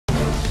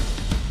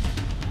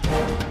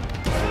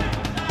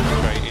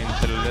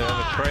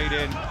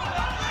trading.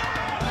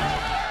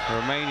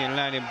 Romanian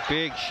landing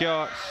big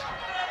shots.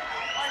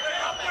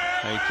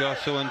 They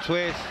jostle and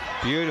twist.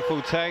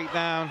 Beautiful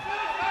takedown.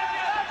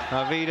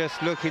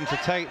 Arvydas looking to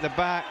take the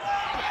back.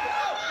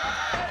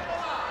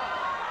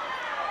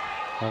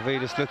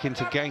 Arvydas looking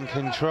to gain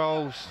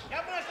controls.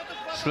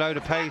 Slow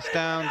the pace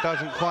down,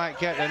 doesn't quite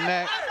get the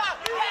neck.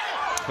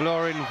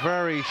 Florin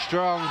very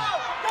strong.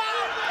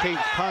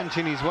 Keeps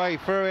punching his way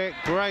through it.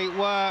 Great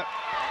work.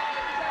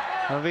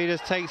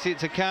 Arvydas takes it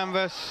to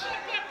canvas.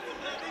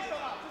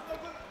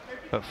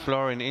 But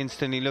Florin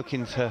instantly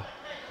looking to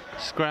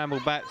scramble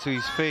back to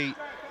his feet.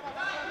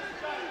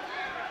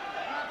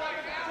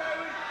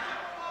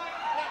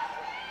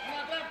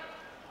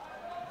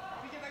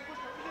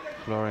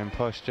 Florin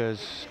postures,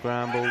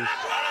 scrambles,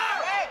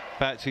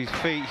 back to his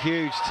feet,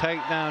 huge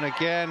takedown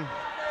again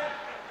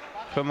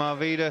from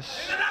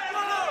Arvydas.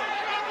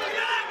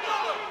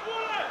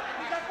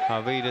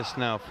 Arvydas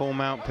now full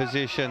mount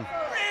position.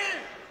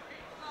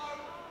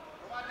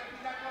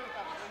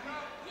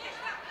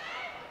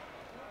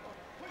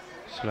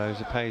 Slows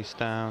the pace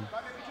down.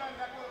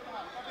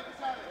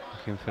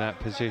 Looking for that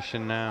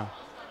position now.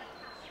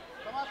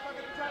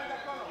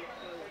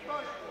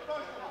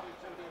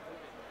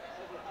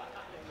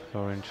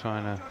 Florin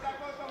trying to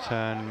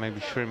turn, maybe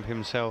shrimp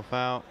himself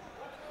out.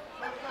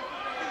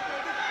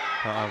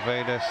 But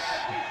Arvydas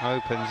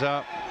opens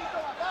up.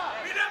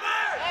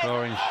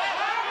 Florin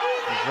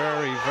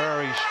very,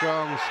 very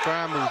strong,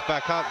 scrambles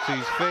back up to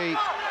his feet.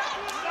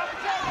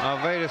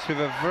 Arvydas with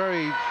a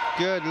very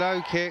good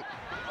low kick.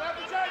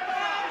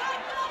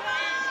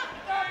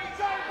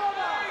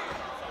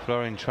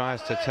 Florin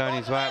tries to turn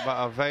his way out, but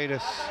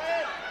Arvydas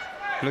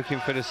looking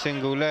for the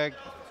single leg.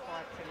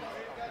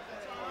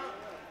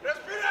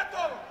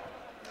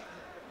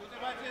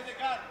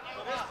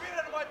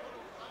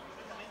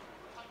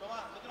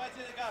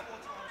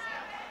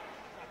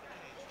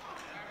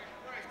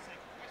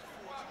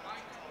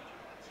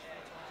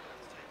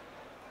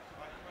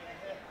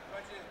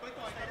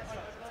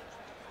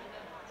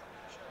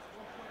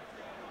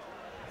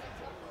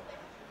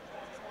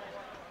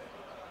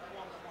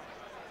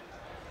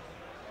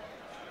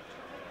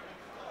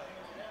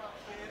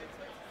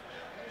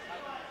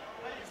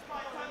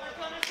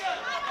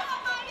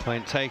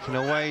 Point taken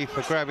away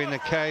for grabbing the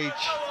cage.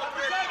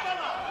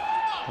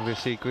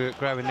 Obviously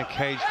grabbing the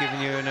cage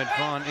giving you an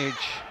advantage.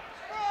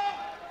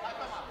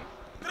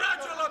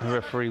 The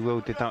referee will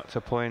deduct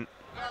a point.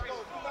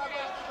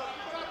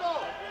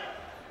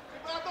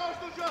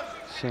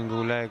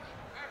 Single leg.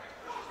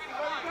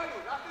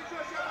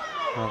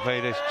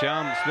 Arvydas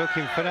jumps,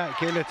 looking for that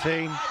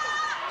guillotine.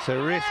 It's a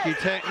risky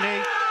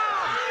technique.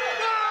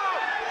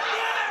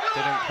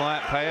 Didn't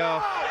quite pay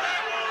off.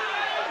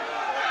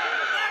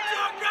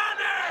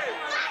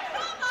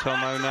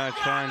 Tomo now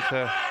trying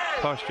to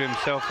posture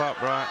himself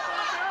upright.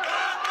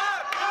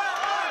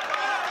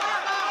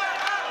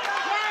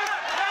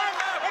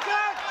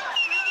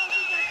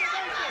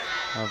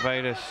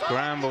 Arvydas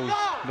scrambles,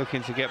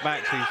 looking to get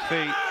back to his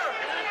feet.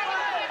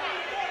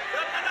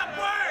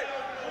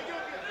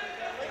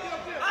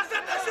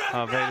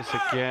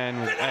 Arvydas again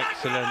with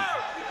excellent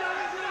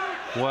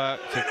work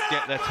to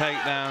get the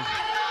takedown.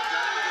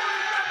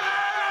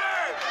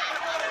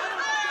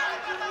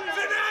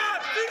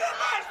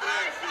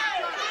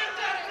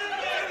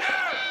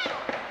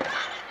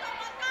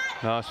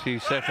 Last few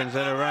seconds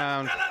of the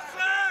round.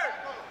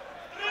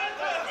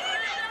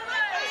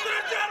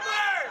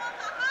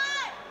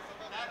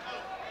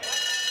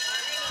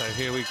 So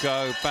here we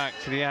go, back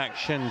to the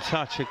action.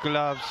 Touch of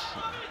gloves.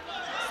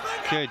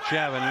 Good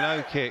jab and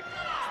low kick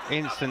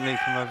instantly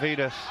from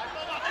Arvydas.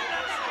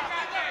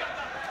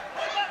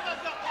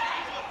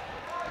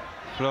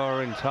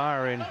 Florin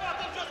tiring.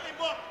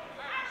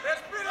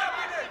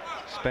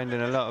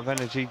 Spending a lot of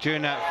energy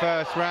during that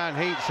first round.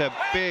 Heats a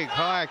big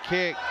high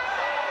kick.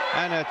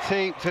 And a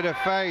teep to the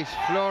face.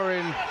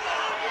 Florin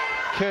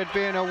could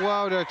be in a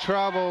world of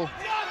trouble.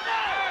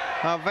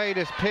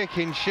 Arvydas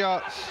picking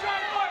shots.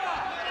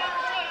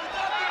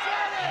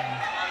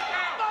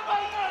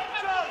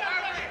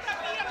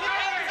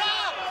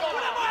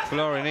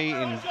 Florin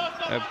eating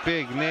a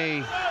big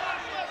knee.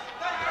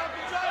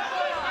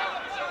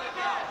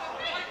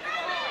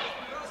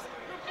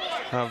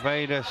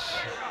 Arvydas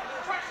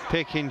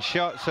picking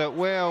shots at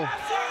will.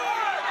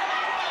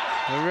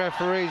 The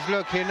referee's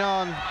looking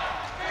on.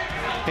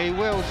 He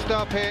will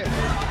stop it.